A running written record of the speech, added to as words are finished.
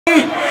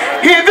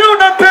Hivi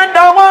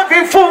unapenda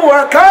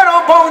wavifua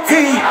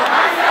karoboti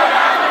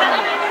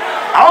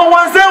au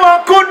wazee wa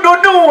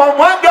kununua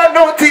mwaga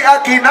noti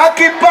akina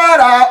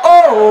kipara?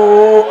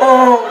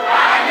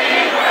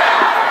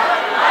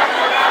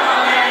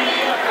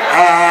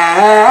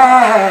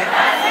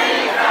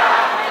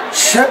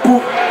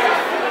 Shepu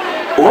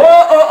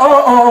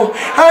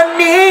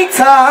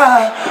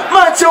Anita,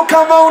 macho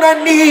kama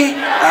unani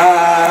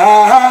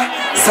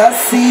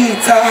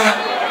sasita.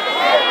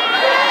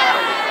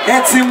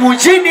 Eti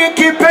mujini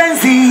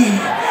kipenzi,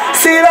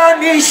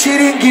 sirani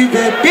shiringi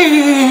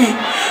baby.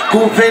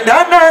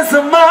 Kupendana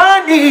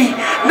zamani,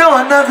 na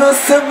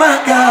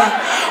wanavyosemaga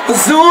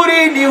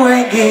uzuri ni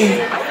wengi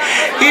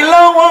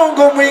ila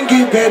uongo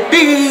mwingi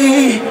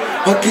baby.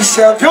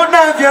 Wakisha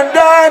vyona vya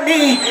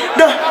ndani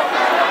no.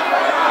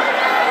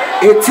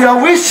 Eti I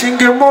wish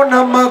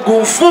ningemwona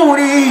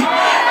Magufuli,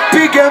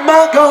 pige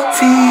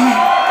magoti.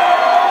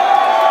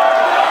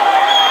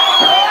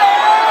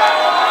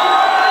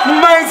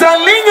 My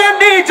darling, I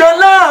need your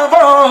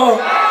love,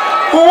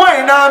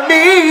 when I'm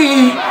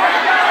me.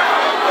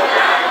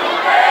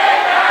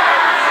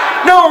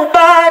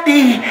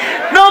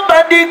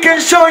 Nobody can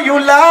show you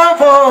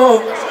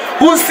love,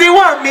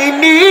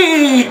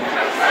 usiwamini.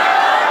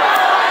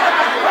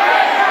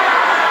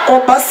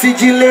 Basi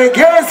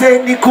jilegeze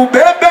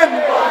nikubebe,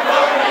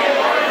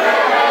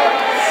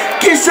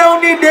 kisha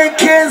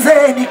unidekeze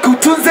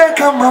nikutunze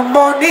kama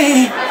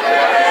mboni.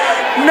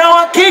 Na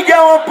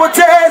wakija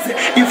wapoteze,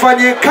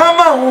 ifanye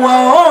kama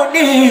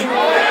uwaoni.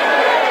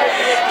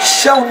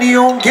 Kisha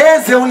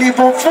uniongeze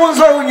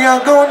ulivyofunzwa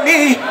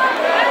unyagoni.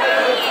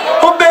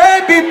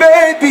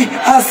 Baby,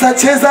 asa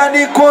cheza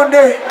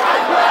nikone.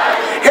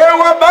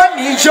 Hewa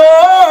banijo,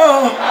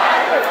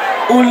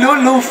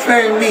 ululu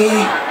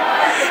femi.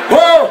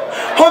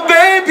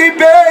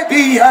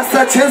 Baby,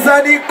 asa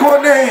cheza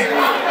nikone.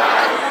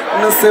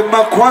 Nasema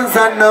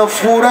kwanza na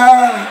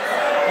furaha,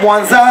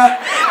 Mwanza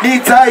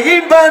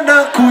nitaimba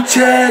na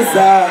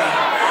kucheza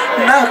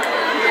na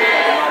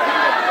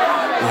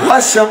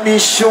washa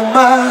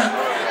mishumaa,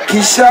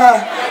 kisha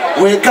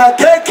weka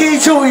keki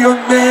juu ya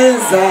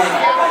meza.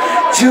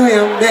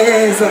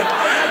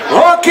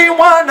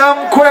 Mwana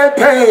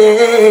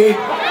mkwepe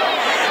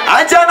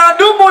aja na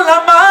dumu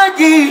la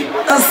maji,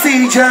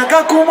 asijaga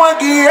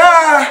kumwagia.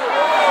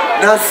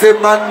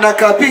 Nasema na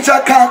kapicha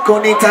kako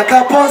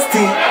nitaka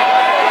posti,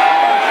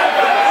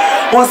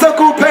 Mwaza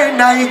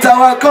kupenda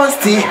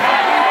itawakosti.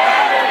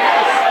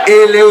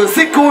 Ile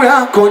usiku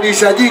yako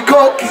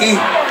nishajikoki,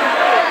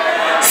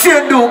 sie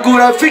ndugu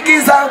rafiki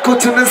zako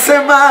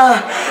tunasema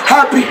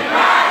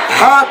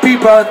happy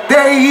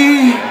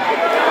birthday,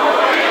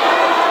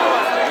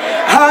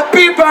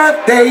 happy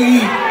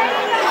birthday.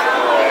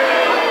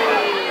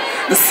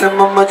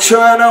 Nasema macho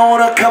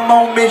yanaona kama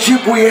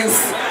umejibu yes,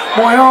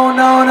 moyo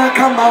unaona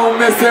kama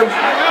umesema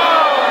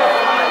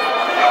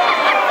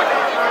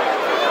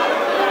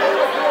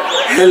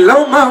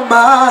hello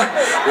mama,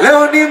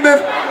 leo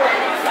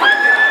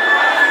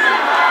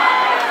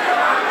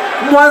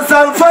Mwanza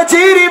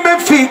alfajiri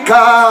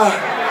imefika.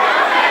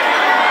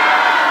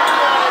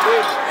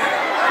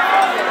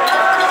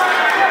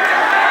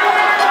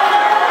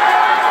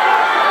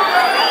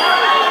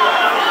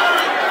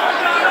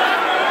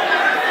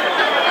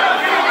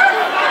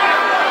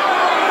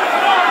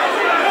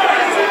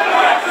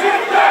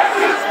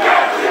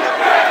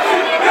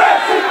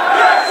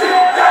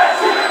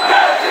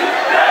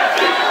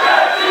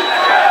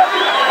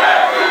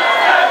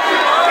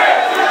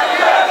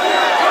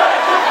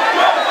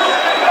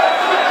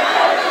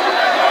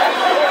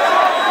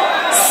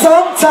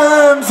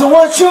 Sometimes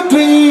what you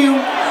dream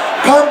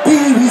can't be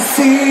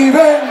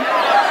receiving.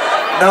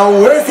 Na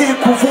uwezi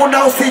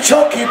kuvuna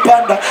usichoki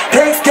panda.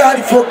 Thanks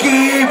God for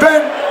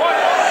giving.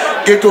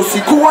 Geto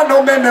sikuwa na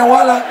umeme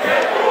wala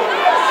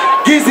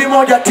gizi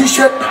moja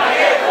t-shirt.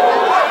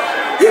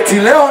 Eti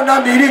leo na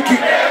miliki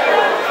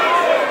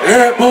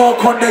Ebo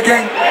Konde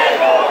Gang.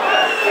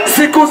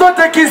 Siku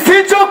zote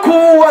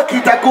kisichokuwa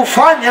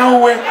kitakufanya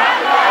uwe.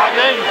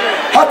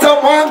 Hata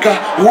mwanga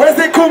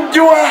uwezi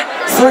kumjua,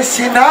 so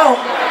ishi nao.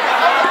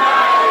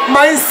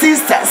 My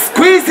sister,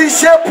 squeeze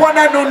shape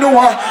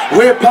wananunua,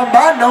 we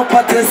pambana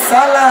upate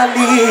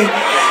salali.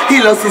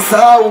 Hilo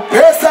sisahau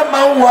pesa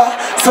maua,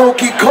 so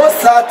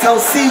ukikosa hata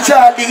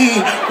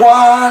usijali.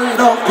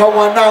 Walo kwa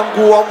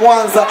wanangu wa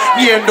Mwanza,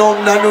 niendo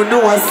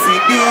mnanunua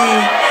CD.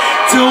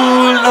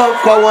 True love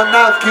kwa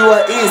wanafiki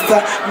wa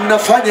Insta,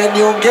 mnafanya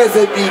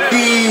niongeze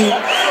bidii.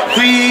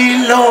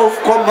 Real love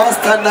kwa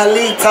master na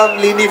lita,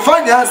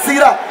 mlinifanya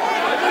hasira.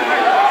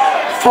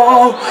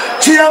 For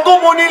chia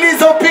ngumu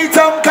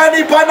nilizopita,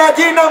 mkanipa na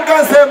jina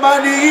mkasema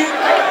ni.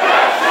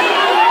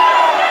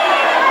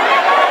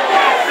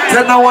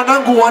 Tena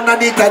wanangu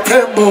wananiita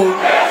tembo.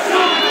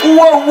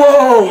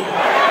 Wow.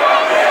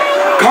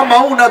 Kama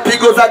una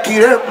pigo za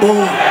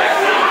kirembo.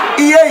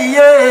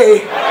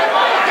 Yeah.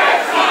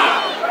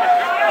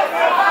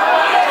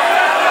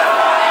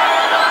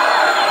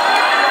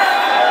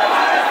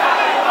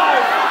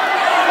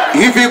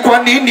 Hivi kwa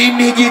nini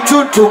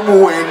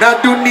nijitutumue na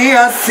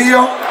dunia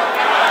sio?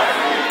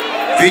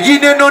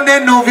 vijineno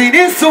neno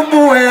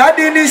vinisumbue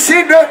hadi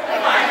nishindwe.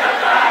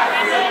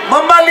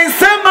 Mama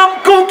alisema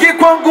mkuki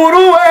kwa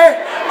nguruwe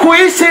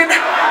kuishi na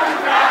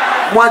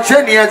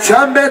mwacheni ya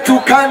chambe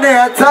tukane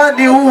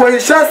hatani uwe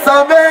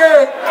shasame.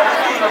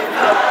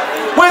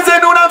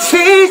 Mwenzenu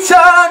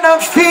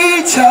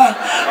naficha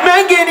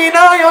mengi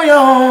ninayo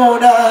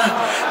yaona.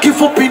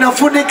 Kifupi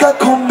nafunika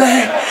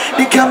kombe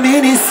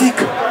nikamini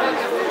siku.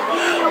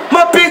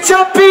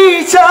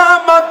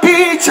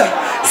 Mapicha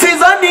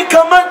sizani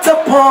kama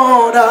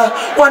tapona.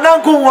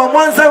 Wanangu wa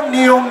Mwanza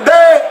mniombe,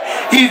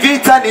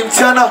 hivita ni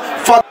mchana.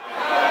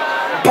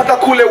 Paka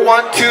kule 1,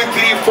 2,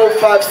 3, 4,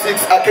 5,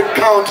 6. I can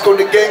count on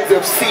the gangs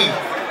of C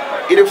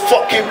in the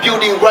fucking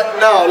building right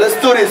now. Let's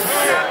do this.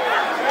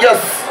 Yes.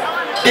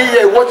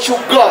 Yeah, what you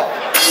got?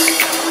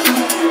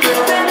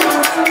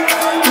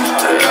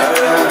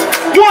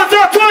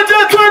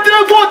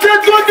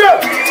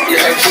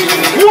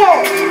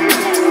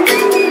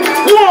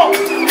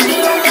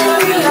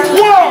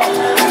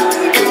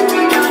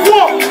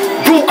 What?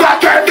 You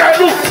got that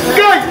look,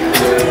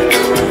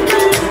 guy.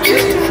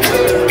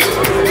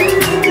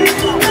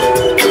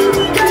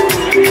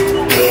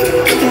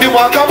 Ni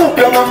mwaka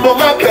mpya mambo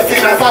mapya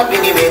sina zambi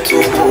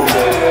nimetubu.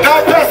 Na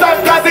pesa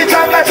kazi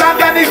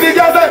changa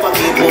nisijaze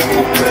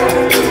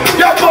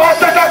yapo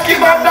hata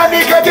kibanda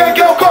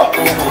nikajenge huko.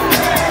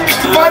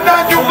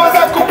 Mana nyumba za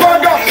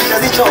kupanga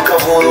nishazichoka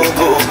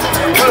vurugu.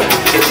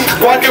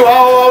 Kwani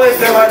wao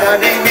waweze wana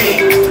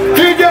nini?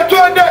 Nije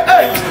twende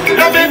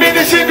na mimi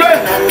nishindwe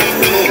na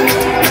nini?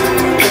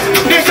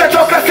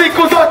 Nishachoka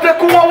siku zote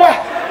kuwawa.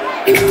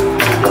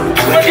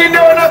 Wengine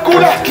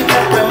wanakula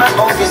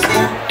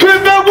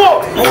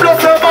Twimego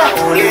mlosema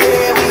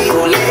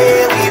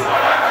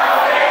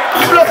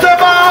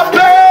mlosema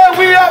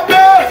apewi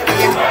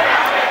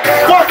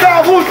mwaka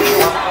huu.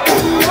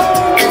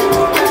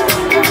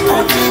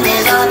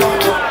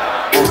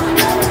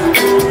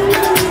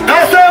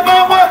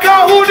 Nasema mwaka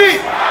huu ni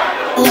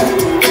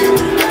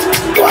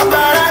kwa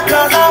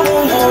baraka za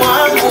Mungu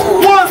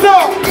wangu. Mwanza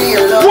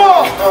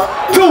 1,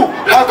 2.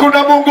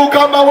 Hakuna Mungu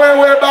kama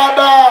wewe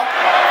Baba,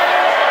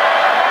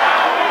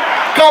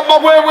 kama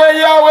wewe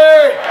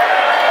Yawe,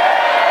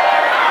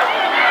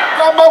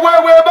 kama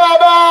wewe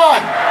Baba.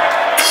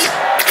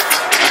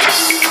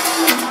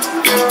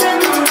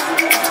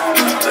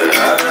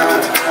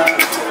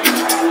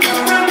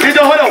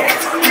 Ndio hilo.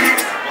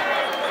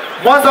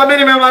 Mwanza mimi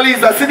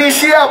nimemaliza,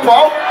 siniishie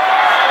hapo.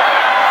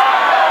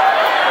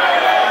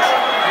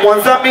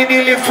 Mwanza mimi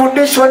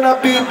nilifundishwa na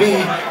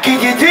bibi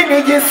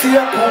kijijini jinsi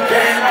ya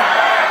kupenda,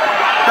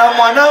 na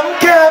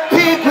mwanamke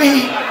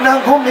apigwi na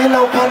ngumi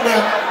la upande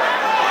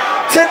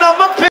tena.